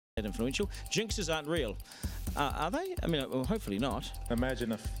influential. Jinxes aren't real. Are they? I mean, well, hopefully not.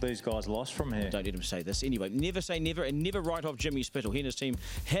 Imagine if these guys lost from here. Don't let him say this. Anyway, never say never, and never write off Jimmy Spittle. He and his team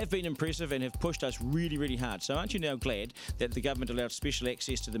have been impressive and have pushed us really, really hard. So aren't you now glad that the government allowed special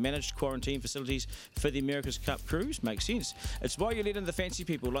access to the managed quarantine facilities for the America's Cup crews? Makes sense. It's why you let in the fancy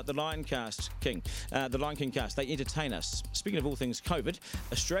people like the Lion King cast. They entertain us. Speaking of all things COVID,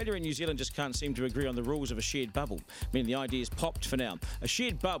 Australia and New Zealand just can't seem to agree on the rules of a shared bubble. I mean, the idea's popped for now. A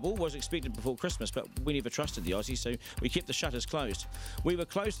shared bubble was expected before Christmas, but we never trusted the Aussies, so we kept the shutters closed. We were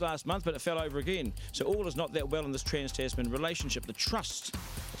closed last month, but it fell over again. So all is not that well in this Trans-Tasman relationship. The trust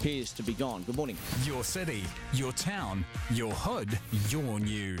appears to be gone. Good morning. Your city, your town, your hood, your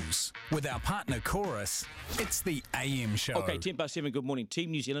news. With our partner Chorus, it's the AM Show. Okay, 7:10, good morning.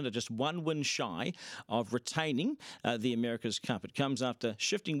 Team New Zealand are just one win shy of retaining the America's Cup. It comes after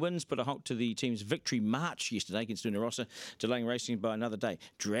shifting wins put a halt to the team's victory march yesterday against Unarossa, delaying racing by another day.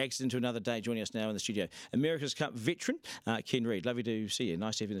 Drags it into another day. Joining us now in the studio, America's Cup veteran Ken Reid. Lovely to see you.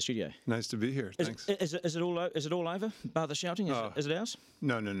 Nice to have you in the studio. Nice to be here. Thanks. Is it all over? Bar the shouting? Is it ours?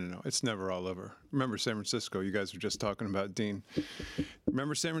 No. It's never all over. Remember San Francisco? You guys were just talking about Dean.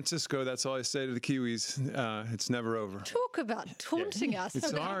 Remember San Francisco? That's all I say to the Kiwis. It's never over. Talk about taunting us.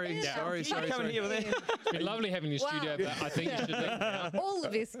 Sorry. It's been lovely having you in the studio, but I think you should leave now. All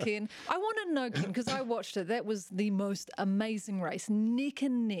of this, Ken. I want to know, Ken, because I watched it. That was the most amazing race, neck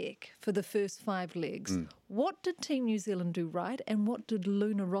and neck for the first 5 legs. What did Team New Zealand do right, and what did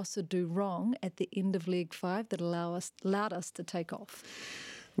Unarossa do wrong at the end of leg 5 that allowed us to take off?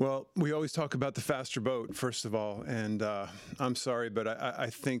 Well, we always talk about the faster boat, first of all, and I'm sorry, but I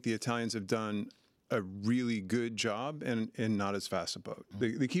think the Italians have done a really good job and not as fast a boat.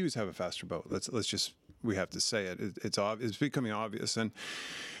 The Kiwis have a faster boat. We have to say it. It's becoming obvious. And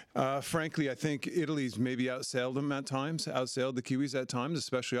frankly, I think Italy's maybe outsailed them at times, outsailed the Kiwis at times,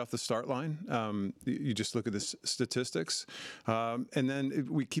 especially off the start line. You just look at the statistics. And then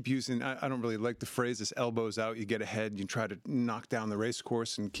we keep using, I don't really like the phrase, this elbows out, you get ahead, you try to knock down the race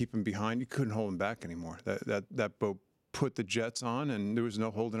course and keep them behind. You couldn't hold them back anymore. That boat put the jets on, and there was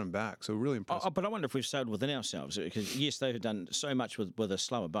no holding them back. So really impressive. But I wonder if we've sailed within ourselves, because yes, they've done so much with a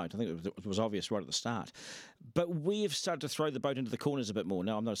slower boat. I think it was obvious right at the start. But we've started to throw the boat into the corners a bit more.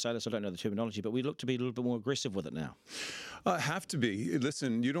 Now, I'm not a sailor, so I don't know the terminology, but we look to be a little bit more aggressive with it now. Have to be.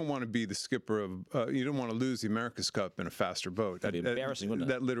 Listen, you don't want to be the skipper of, you don't want to lose the America's Cup in a faster boat. That'd be embarrassing, wouldn't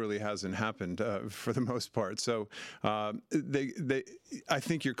it? That literally hasn't happened for the most part. So I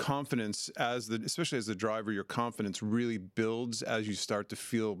think your confidence, especially as the driver, your confidence really builds as you start to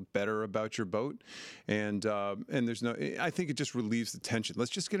feel better about your boat. And there's no, I think it just relieves the tension.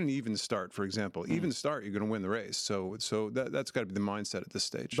 Let's just get an even start, for example. Even start, you're going to win the race. So that's got to be the mindset at this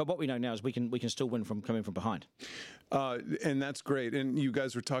stage. But what we know now is we can still win from coming from behind. And that's great. And you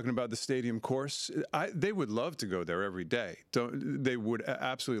guys were talking about the stadium course. They would love to go there every day. They would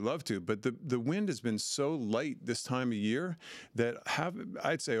absolutely love to. But the wind has been so light this time of year that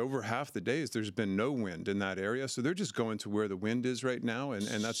I'd say over half the days there's been no wind in that area. So they're just going to where the wind is right now, and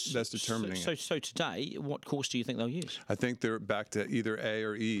that's determining it. So today, what course do you think they'll use? I think they're back to either A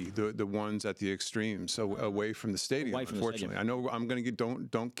or E, the ones at the extremes, so away from the stadium. Unfortunately, I know I'm going to get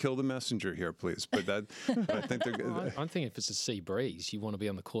don't kill the messenger here, please. But I think they're. I'm thinking if it's a sea breeze, you want to be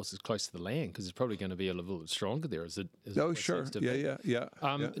on the course as close to the land because it's probably going to be a little bit stronger there. Sure, yeah.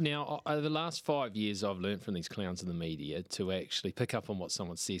 Now, over the last 5 years, I've learned from these clowns in the media to actually pick up on what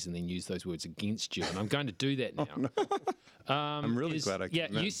someone says and then use those words against you, and I'm going to do that now. Oh, no. I'm really glad I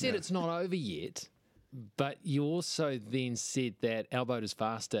came in. You said it's not over yet, but you also then said that our boat is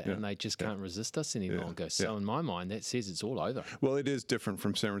faster and they just can't resist us any longer. So in my mind, that says it's all over. Well, it is different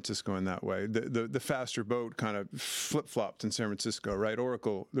from San Francisco in that way. The faster boat kind of flip-flopped in San Francisco, right?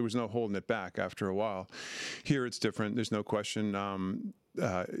 Oracle, there was no holding it back after a while. Here it's different. There's no question.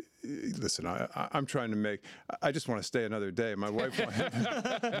 Listen, I'm trying to make. I just want to stay another day. My wife,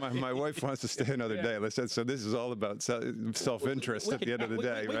 my wife wants to stay another day. So this is all about self-interest at the end of the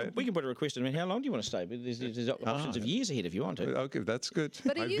day, right? We can put a request in. I mean, how long do you want to stay? There's options of years ahead if you want to. Okay, that's good.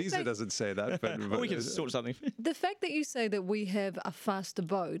 But my visa doesn't say that, but we can sort something. The fact that you say that we have a faster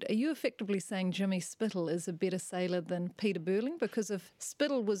boat, are you effectively saying Jimmy Spittle is a better sailor than Peter Burling? Because if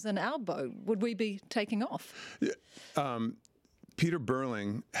Spittle was in our boat, would we be taking off? Yeah. Peter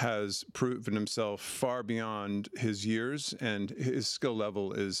Burling has proven himself far beyond his years, and his skill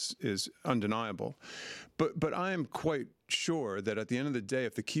level is undeniable. But I am quite sure that at the end of the day,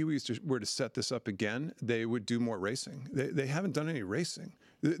 if the Kiwis were to set this up again, they would do more racing. They haven't done any racing.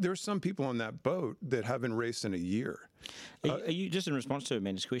 There are some people on that boat that haven't raced in a year. Are you just in response to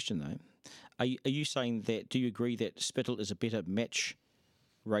Amanda's question, though? Are you saying that? Do you agree that Spittle is a better match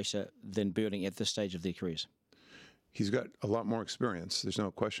racer than Birding at this stage of their careers? He's got a lot more experience. There's no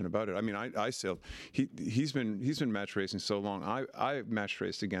question about it. I mean, I sailed. He's been match racing so long. I match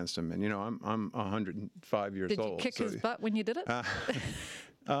raced against him, and I'm 105 years old. Did you kick his butt when you did it?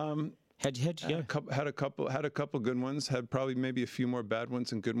 How'd you go? Had a couple good ones. Had probably maybe a few more bad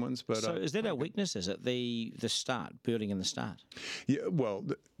ones and good ones. But so is that our weakness? Is it the start, Birding in the start? Yeah. Well.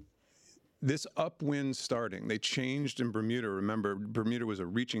 This upwind starting, they changed in Bermuda. Remember, Bermuda was a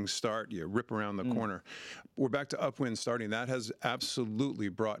reaching start. You rip around the corner. We're back to upwind starting. That has absolutely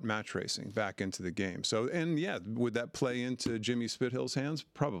brought match racing back into the game. So, and yeah, would that play into Jimmy Spithill's hands?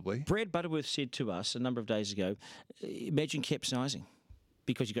 Probably. Brad Butterworth said to us a number of days ago, imagine capsizing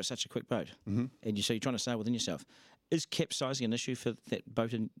because you've got such a quick boat. Mm-hmm. And so you're trying to sail within yourself. Is capsizing an issue for that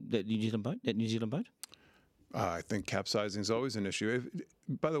boat, that New Zealand boat? I think capsizing is always an issue.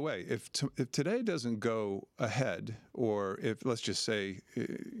 By the way, if today doesn't go ahead, or if let's just say,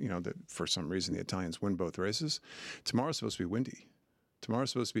 that for some reason the Italians win both races, tomorrow's supposed to be windy.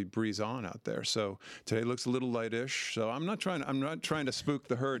 Tomorrow's supposed to be breeze on out there. So today looks a little lightish. So I'm not trying to spook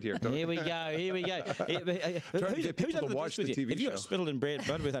the herd here. Here we go. Trying to get people to watch the TV show. Have you got Spittle and Brad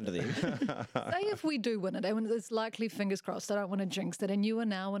Butterworth under there? Say if we do win it, and it's likely, fingers crossed, I don't want to jinx it, and you are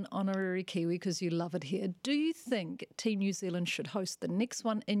now an honorary Kiwi because you love it here. Do you think Team New Zealand should host the next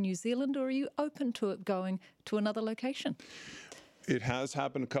one in New Zealand, or are you open to it going to another location? It has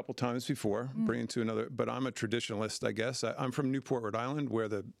happened a couple times before, bringing to another. But I'm a traditionalist, I guess. I'm from Newport, Rhode Island, where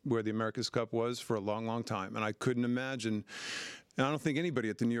the America's Cup was for a long, long time, and I couldn't imagine. And I don't think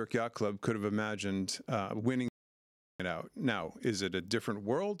anybody at the New York Yacht Club could have imagined winning it out. Now, is it a different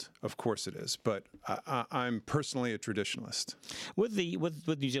world? Of course it is. But I'm personally a traditionalist. With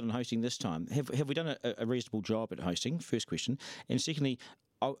New Zealand hosting this time, have we done a reasonable job at hosting? First question, and secondly,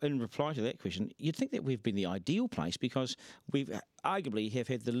 in reply to that question, you'd think that we've been the ideal place because we've arguably have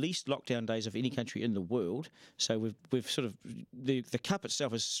had the least lockdown days of any country in the world. So we've sort of the cup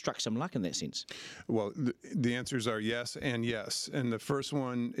itself has struck some luck in that sense. Well, the answers are yes and yes. And the first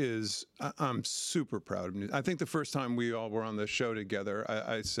one is I'm super proud of New Zealand. I think the first time we all were on the show together,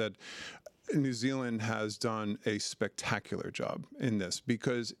 I said New Zealand has done a spectacular job in this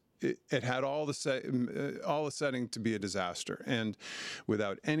because it had all the setting to be a disaster, and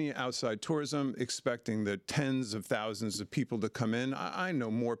without any outside tourism, expecting the tens of thousands of people to come in. I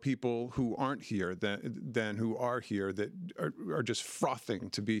know more people who aren't here than who are here that are just frothing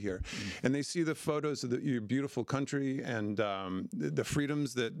to be here, and they see the photos of your beautiful country and the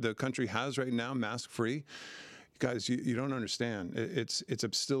freedoms that the country has right now, mask-free. Guys, you don't understand. It's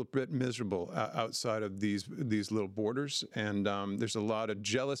still a bit miserable outside of these little borders, and there's a lot of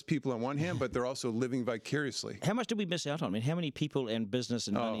jealous people on one hand, but they're also living vicariously. How much did we miss out on? I mean, how many people and business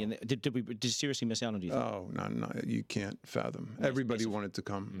and money? And did we seriously miss out on? Do you think? Oh, no, you can't fathom. Everybody wanted to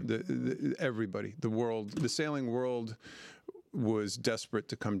come. Everybody, the world, the sailing world was desperate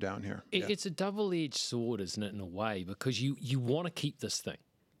to come down here. It's a double-edged sword, isn't it, in a way, because you want to keep this thing.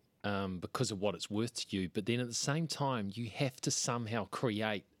 Because of what it's worth to you, but then at the same time, you have to somehow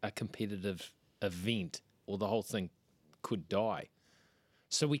create a competitive event or the whole thing could die.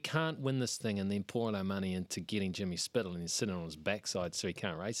 So we can't win this thing and then pour all our money into getting Jimmy Spittle and then sitting on his backside so he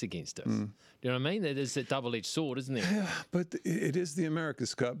can't race against us. Do you know what I mean? That is that double-edged sword, isn't it? Yeah, but it is the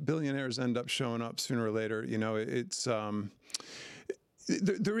America's Cup. Billionaires end up showing up sooner or later. It's...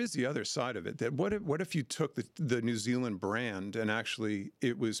 There is the other side of it. That what if you took the New Zealand brand and actually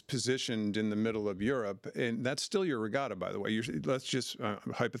it was positioned in the middle of Europe, and that's still your regatta, by the way. Let's just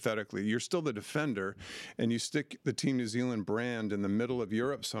hypothetically, you're still the defender, and you stick the Team New Zealand brand in the middle of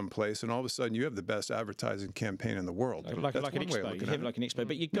Europe someplace, and all of a sudden you have the best advertising campaign in the world. Like an expo. You have like an expo,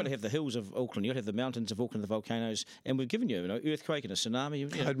 but you've got to have the hills of Auckland. You've got to have the mountains of Auckland, the volcanoes, and we've given you an earthquake and a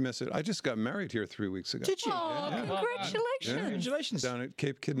tsunami. I'd miss it. I just got married here 3 weeks ago. Did you? Oh, congratulations! Yeah. Congratulations. Down at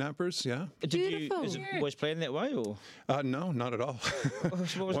Cape Kidnappers, yeah. Beautiful. Is it always planned that way, or? No, not at all.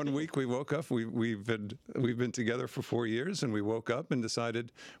 One week we woke up. We've been together for 4 years, and we woke up and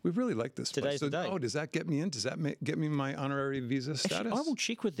decided we really like this place. Today's the day. Oh, does that get me in? Does that get me my honorary visa status? Actually, I will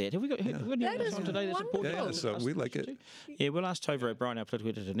check with that. Have we got? That is wonderful. Yeah, so we like it. Yeah, we'll ask Tova O'Brien, our political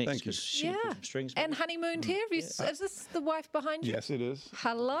editor, next. Thank you. She can put some strings. And honeymooned here. Is this the wife behind you? Yes, it is.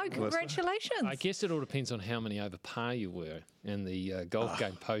 Hello, congratulations. I guess it all depends on how many over par you were in the golf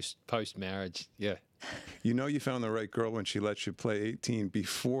game post marriage. Yeah. You know you found the right girl when she lets you play 18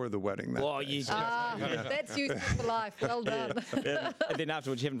 before the wedding. That Oh, day. you That's youth for life. Well done. and then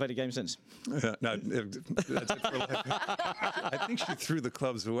afterwards, you haven't played a game since. No, that's it for life. I think she threw the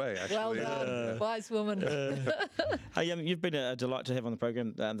clubs away, Well actually. done. Wise woman. Hey, you've been a delight to have on the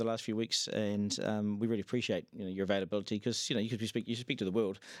program the last few weeks, and we really appreciate your availability because you speak to the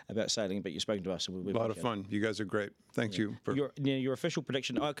world about sailing, but you've spoken to us. So we A lot of fun. You guys are great. Thank you. For, Your official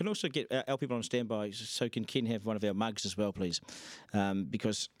prediction. I can also get our people on standby, so can Ken have one of our mugs as well, please,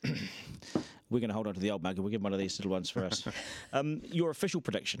 because we're going to hold on to the old mug and we'll give one of these little ones for us. Your official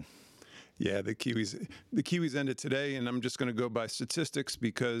prediction. Yeah, the Kiwis ended today, and I'm just going to go by statistics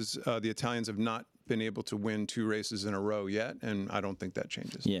because the Italians have not been able to win 2 races in a row yet, and I don't think that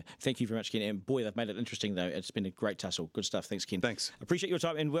changes. Yeah, thank you very much, Ken. And boy, they've made it interesting, though. It's been a great tussle. Good stuff. Thanks, Ken. Thanks. Appreciate your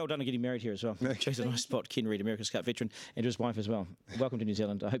time, and well done on getting married here as well. Choose a nice spot. Ken Reid, America's Cup veteran, and his wife as well. Welcome to New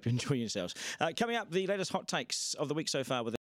Zealand. I hope you're enjoying yourselves. Coming up, the latest hot takes of the week so far with